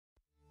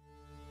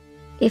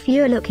If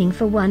you're looking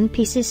for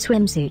one-pieces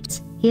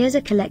swimsuits, here's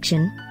a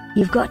collection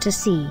you've got to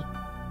see.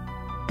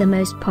 The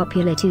most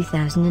popular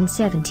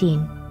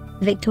 2017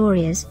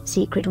 Victoria's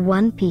Secret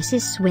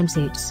one-pieces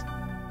swimsuits.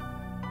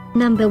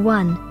 Number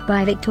 1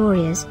 by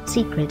Victoria's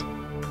Secret.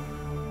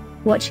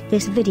 Watch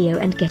this video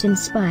and get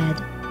inspired.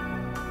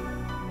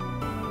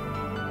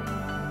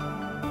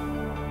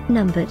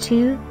 Number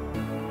 2.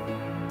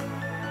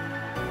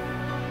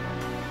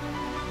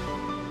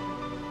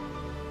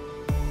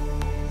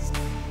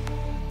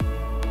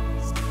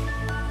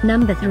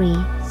 Number 3.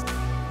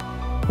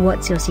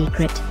 What's your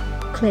secret?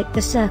 Click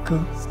the circle,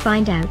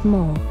 find out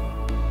more.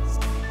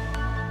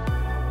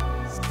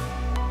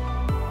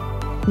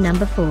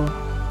 Number 4.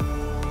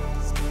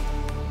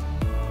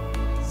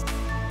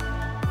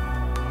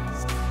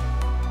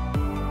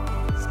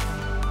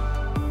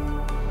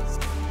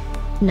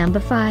 Number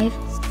 5.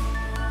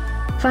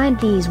 Find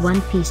these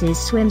one-pieces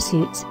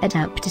swimsuits at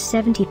up to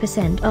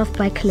 70% off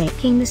by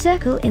clicking the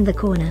circle in the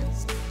corner.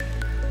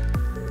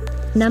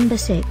 Number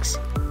 6.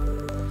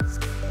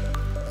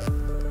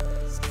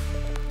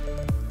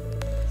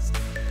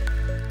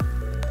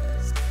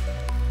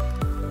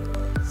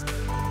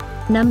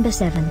 Number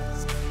 7.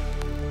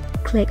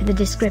 Click the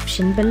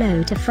description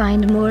below to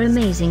find more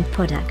amazing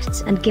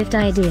products and gift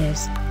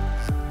ideas.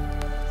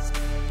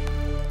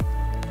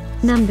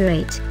 Number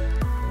 8.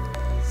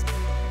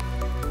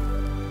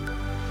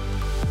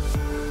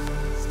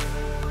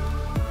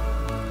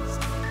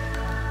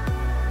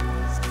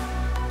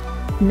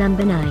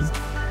 Number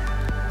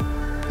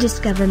 9.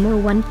 Discover more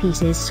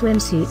one-pieces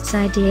swimsuits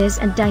ideas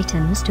and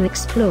items to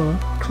explore,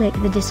 click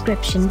the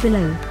description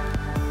below.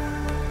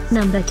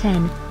 Number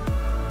 10.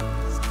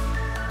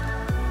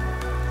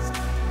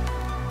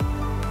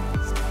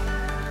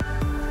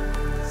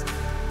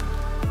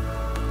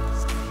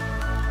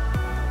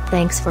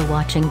 Thanks for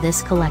watching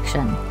this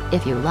collection.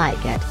 If you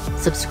like it,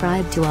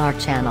 subscribe to our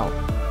channel.